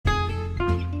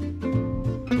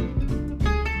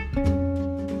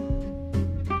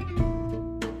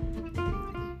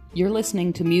You're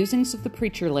listening to Musings of the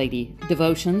Preacher Lady,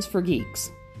 Devotions for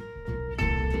Geeks.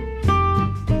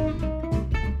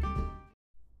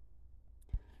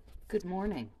 Good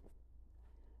morning.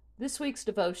 This week's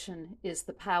devotion is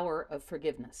the power of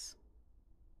forgiveness.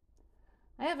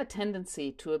 I have a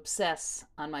tendency to obsess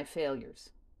on my failures.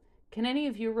 Can any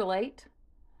of you relate?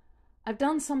 I've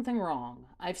done something wrong.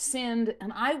 I've sinned,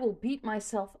 and I will beat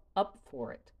myself up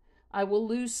for it. I will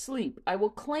lose sleep. I will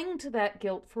cling to that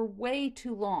guilt for way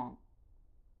too long.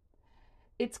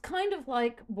 It's kind of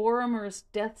like Boromir's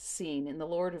death scene in The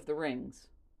Lord of the Rings.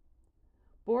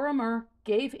 Boromir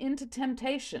gave in to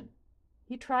temptation.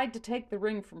 He tried to take the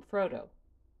ring from Frodo.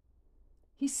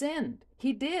 He sinned.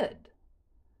 He did.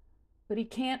 But he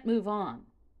can't move on.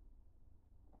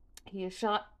 He is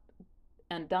shot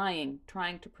and dying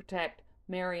trying to protect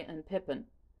Merry and Pippin.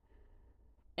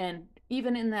 And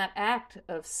even in that act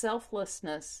of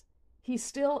selflessness, he's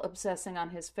still obsessing on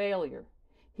his failure.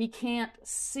 He can't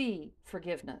see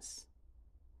forgiveness.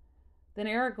 Then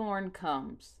Aragorn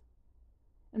comes,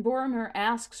 and Boromir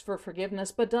asks for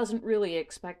forgiveness, but doesn't really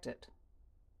expect it.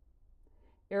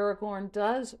 Aragorn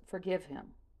does forgive him,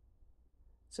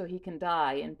 so he can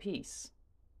die in peace.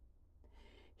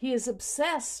 He is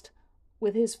obsessed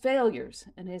with his failures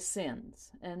and his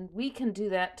sins, and we can do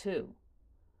that too,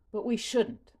 but we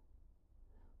shouldn't.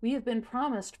 We have been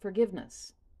promised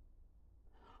forgiveness.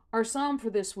 Our psalm for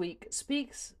this week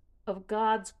speaks of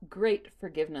God's great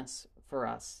forgiveness for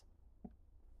us.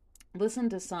 Listen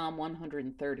to Psalm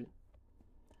 130.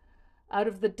 Out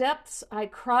of the depths I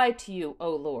cry to you,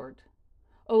 O Lord.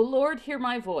 O Lord, hear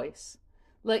my voice.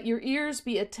 Let your ears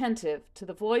be attentive to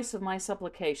the voice of my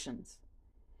supplications.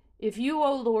 If you,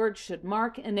 O Lord, should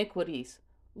mark iniquities,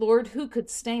 Lord, who could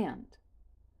stand?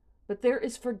 But there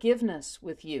is forgiveness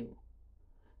with you,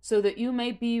 so that you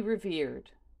may be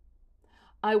revered.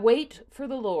 I wait for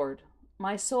the Lord,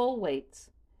 my soul waits,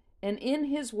 and in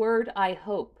his word I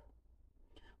hope.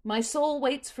 My soul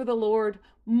waits for the Lord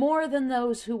more than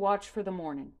those who watch for the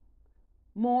morning,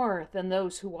 more than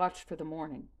those who watch for the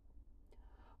morning.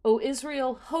 O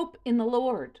Israel, hope in the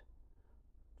Lord,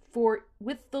 for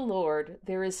with the Lord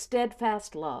there is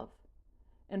steadfast love,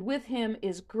 and with him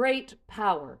is great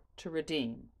power to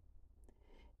redeem.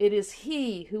 It is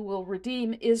he who will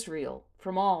redeem Israel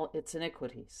from all its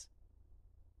iniquities.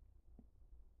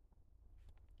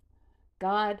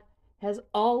 God has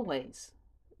always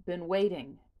been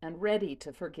waiting and ready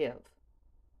to forgive.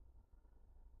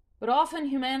 But often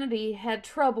humanity had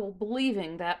trouble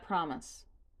believing that promise.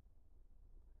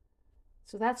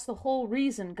 So that's the whole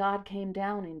reason God came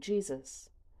down in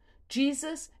Jesus.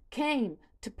 Jesus came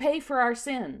to pay for our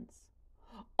sins,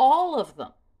 all of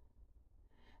them.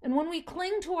 And when we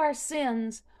cling to our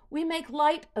sins, we make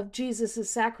light of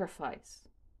Jesus' sacrifice.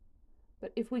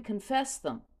 But if we confess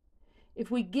them, if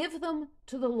we give them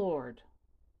to the Lord,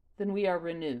 then we are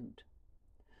renewed.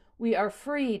 We are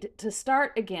freed to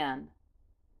start again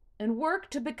and work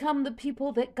to become the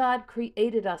people that God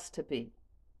created us to be.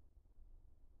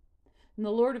 In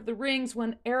The Lord of the Rings,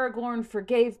 when Aragorn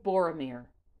forgave Boromir,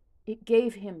 it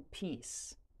gave him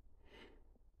peace.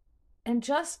 And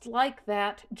just like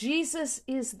that, Jesus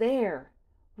is there,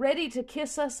 ready to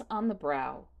kiss us on the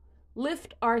brow,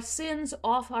 lift our sins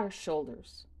off our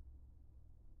shoulders.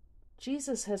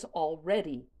 Jesus has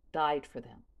already died for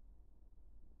them.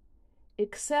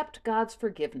 Accept God's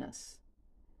forgiveness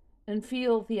and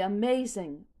feel the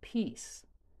amazing peace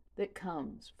that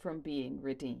comes from being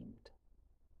redeemed.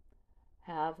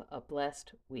 Have a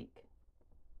blessed week.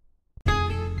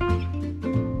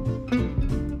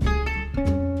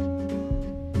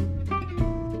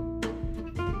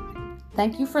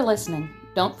 Thank you for listening.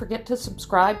 Don't forget to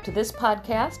subscribe to this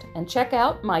podcast and check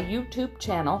out my YouTube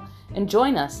channel and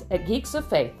join us at Geeks of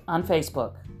Faith on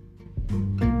Facebook.